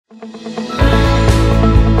ఇండస్ట్రీలో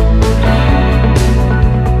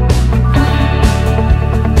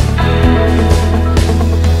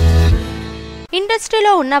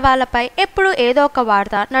ఉన్న వాళ్ళపై ఎప్పుడు ఏదో ఒక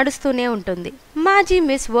వార్త నడుస్తూనే ఉంటుంది. మాజీ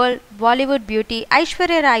miss world Bollywood beauty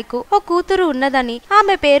Aishwarya Roy కు ఓ కూతురు ఉన్నదని,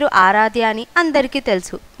 ఆమె పేరు ఆరాధ్య అని అందరికీ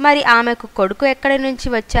తెలుసు. మరి ఆమెకు కొడుకు ఎక్కడి నుంచి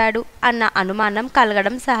వచ్చాడు అన్న అనుమానం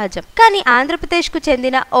కలగడం సహజం. కానీ ఆంధ్రప్రదేశ్ కు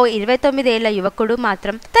చెందిన ఓ 29 ఏళ్ల యువకుడు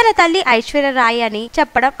మాత్రం తన తల్లి ఐశ్వర్య రాయ్ అని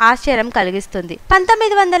చెప్పడం ఆశ్చర్యం కలిగిస్తుంది.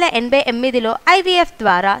 1988లో IVF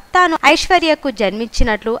ద్వారా తాను ఐశ్వర్యకు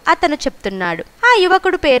జన్మించినట్లు అతను చెప్తున్నాడు. ఆ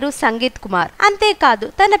యువకుడు పేరు సంగీత్ కుమార్. అంతేకాదు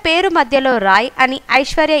తన పేరు మధ్యలో రాయ్ అని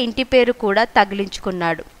ఐశ్వర్య ఇంటి పేరు కూడా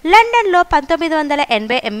తగిలించుకున్నాడు. లండన్ లో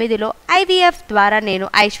 1988లో IVF ద్వారా నేను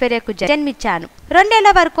ఐశ్వర్యకు జన్మించాను. 2 ఏళ్ల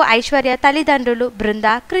వరకు ఐశ్వర్య తల్లిదండ్రులు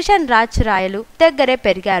బృందా, కిషన్ రాజ్ రాయలు దగ్గరే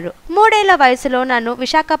పెరిగారు. 3 ఏళ్ల వయసులో నన్ను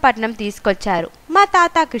విశాఖపట్నం తీసుకొచ్చారు. మా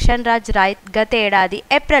తాత కిషన్ రాజ్ రాయ్ గతేడాది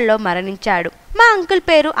ఏప్రిల్లో మరణించాడు. మా అంకుల్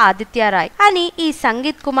పేరు ఆదిత్య రాయ్ అని ఈ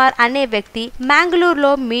సంగీత్ కుమార్ అనే వ్యక్తి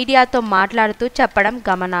మ్యాంగ్లూరులో మీడియాతో మాట్లాడుతూ చెప్పడం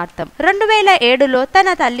గమనార్థం. 2007లో తన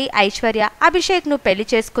తల్లి ఐశ్వర్య అభిషేక్ ను పెళ్లి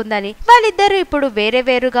చేసుకుందని, వాళ్ళిద్దరూ ఇప్పుడు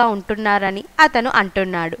వేరుగా ఉంటున్నారని అతను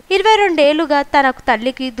అంటున్నాడు. 22 ఏళ్లుగా తన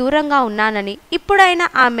తల్లికి దూరంగా ఉన్నానని, ఇప్పుడైనా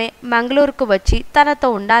ఆమె మంగళూరుకు వచ్చి తనతో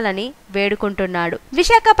ఉండాలని వేడుకుంటున్నాడు.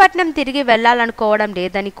 విశాఖపట్నం తిరిగి వెళ్లాలనుకోవడం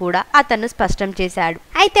లేదని కూడా అతను స్పష్టం చేశాడు.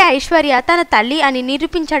 అయితే ఐశ్వర్య తన తల్లి అని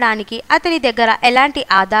నిరూపించడానికి అతని దగ్గర ఎలాంటి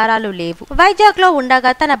ఆధారాలు లేవు. వైజాగ్ లో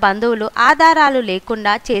ఉండగా తన బంధువులు ఆధారాలు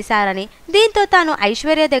లేకుండా చేశారని, దీంతో తాను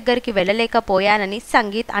ఐశ్వర్య దగ్గరికి వెళ్లలేకపోయానని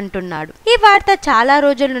సంగీత్ అంటున్నాడు. ఈ వార్త చాలా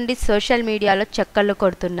రోజుల నుండి సోషల్ మీడియాలో చక్కర్లు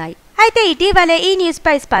కొడుతున్నాయి. అయితే ఇటీవలే ఈ న్యూస్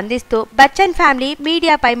పై స్పందిస్తూ బచ్చన్ ఫ్యామిలీ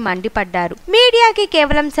మీడియాపై మండిపడ్డారు. మీడియాకి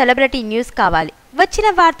కేవలం సెలబ్రిటీ న్యూస్ కావాలి. వచ్చిన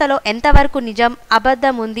వార్తలో ఎంతవరకు నిజం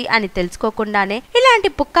అబద్ధం ఉంది అని తెలుసుకోకుండానే ఇలాంటి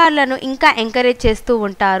పుకార్లను ఇంకా ఎంకరేజ్ చేస్తూ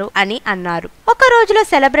ఉంటారు అని అన్నారు. ఒక రోజులో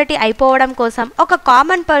సెలబ్రిటీ అయిపోవడం కోసం ఒక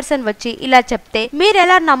కామన్ పర్సన్ వచ్చి ఇలా చెప్తే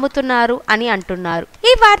మీరెలా నమ్ముతున్నారు అని అంటున్నారు.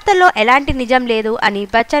 ఈ వార్తల్లో ఎలాంటి నిజం లేదు అని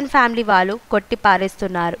బచ్చన్ ఫ్యామిలీ వాళ్ళు కొట్టి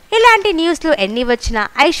పారేస్తున్నారు. ఇలాంటి న్యూస్లు ఎన్ని వచ్చినా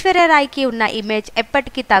ఐశ్వర్య రాయ్ కి ఉన్న ఇమేజ్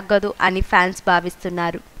ఎప్పటికీ తగ్గదు అని ఫ్యాన్స్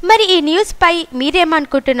భావిస్తున్నారు. మరి ఈ న్యూస్ పై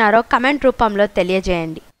మీరేమనుకుంటున్నారో కమెంట్ రూపంలో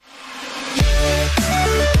తెలియజేయండి.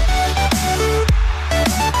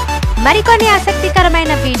 మరికొన్ని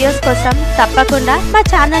ఆసక్తికరమైన వీడియోస్ కోసం తప్పకుండా మా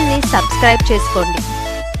ఛానల్ ని సబ్స్క్రైబ్ చేసుకోండి.